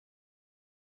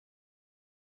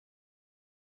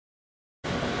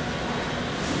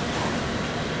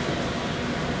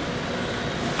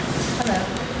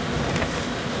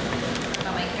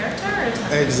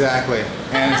Exactly.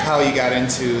 And it's how you got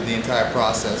into the entire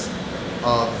process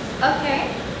of... Okay.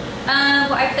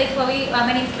 Well, I play Chloe.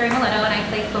 My name is Keri Maletto, and I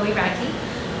play Chloe Radke.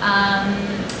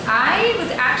 I was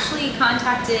actually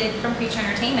contacted from Creature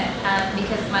Entertainment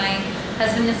because my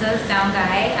husband is a sound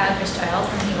guy, Chris Giles,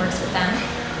 and he works with them.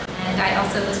 And I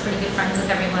also was pretty good friends with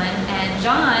everyone. And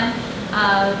John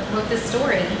wrote this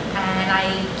story, and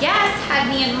I guess had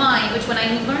me in mind, which when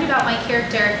I learned about my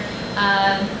character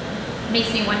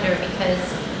makes me wonder, because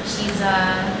she's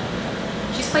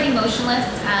quite emotionless.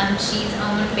 She's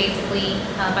owned basically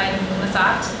by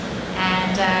Lumasoft,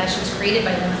 and she was created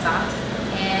by Lumasoft.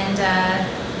 And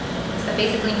so that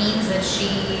basically means that she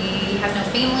has no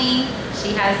family,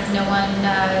 she has no one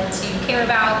to care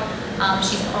about,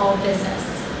 she's all business.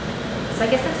 So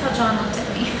I guess that's how John looked at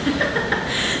me.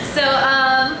 So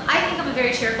I think I'm a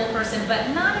very cheerful person, but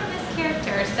not in this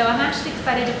character. So I'm actually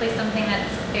excited to play something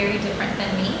that's very different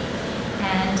than me,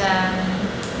 and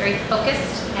very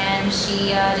focused, and she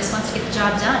just wants to get the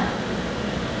job done.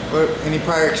 Any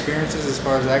prior experiences as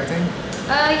far as acting?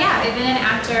 Yeah, I've been an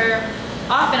actor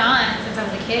off and on since I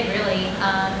was a kid, really.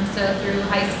 So through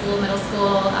high school, middle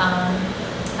school,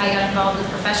 I got involved with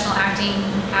professional acting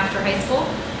after high school,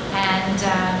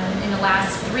 and in the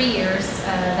last 3 years,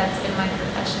 that's been my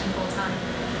profession full time.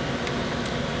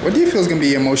 What do you feel is going to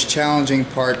be your most challenging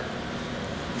part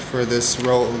for this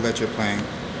role that you're playing?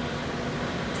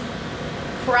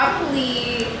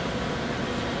 Probably,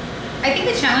 I think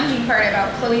the challenging part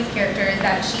about Chloe's character is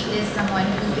that she is someone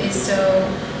who is so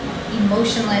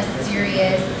emotionless,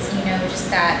 serious, you know,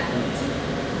 just that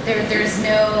there's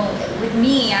no, with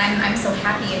me, I'm so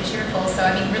happy and cheerful. So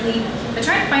I mean, really, but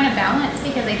trying to find a balance,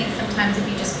 because I think sometimes if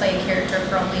you just play a character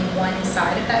for only one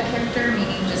side of that character,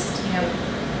 meaning just, you know,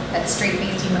 that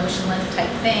straight-faced emotionless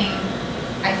type thing,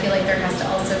 I feel like there has to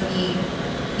also be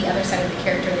the other side of the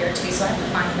character there too. So I have to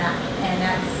find that, and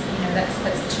that's, you know, that's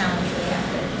the challenge for the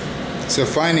actor. So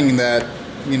finding that,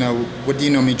 you know, what do you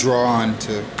normally draw on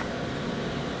to,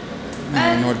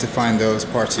 in order to find those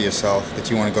parts of yourself that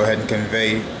you want to go ahead and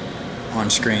convey on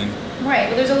screen? Right.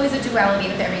 Well, there's always a duality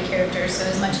with every character. So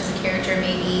as much as a character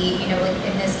may be, you know, like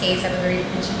in this case, I have a very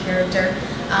pitchy character.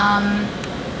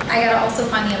 I gotta also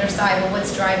find the other side. Well,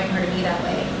 what's driving her to be that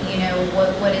way? You know,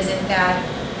 what is it that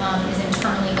is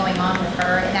internally going on with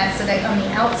her? And that's so that on the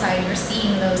outside you're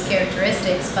seeing those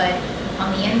characteristics, but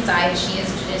on the inside she is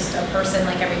just a person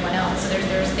like everyone else. So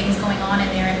there's things going on in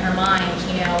there in her mind.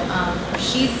 You know,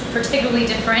 she's particularly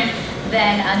different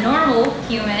than a normal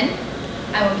human.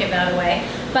 I won't give that away.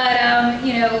 But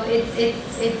you know,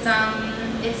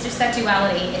 it's just that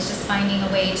duality. It's just finding a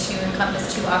way to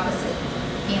encompass two opposite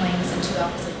feelings and two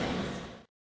opposite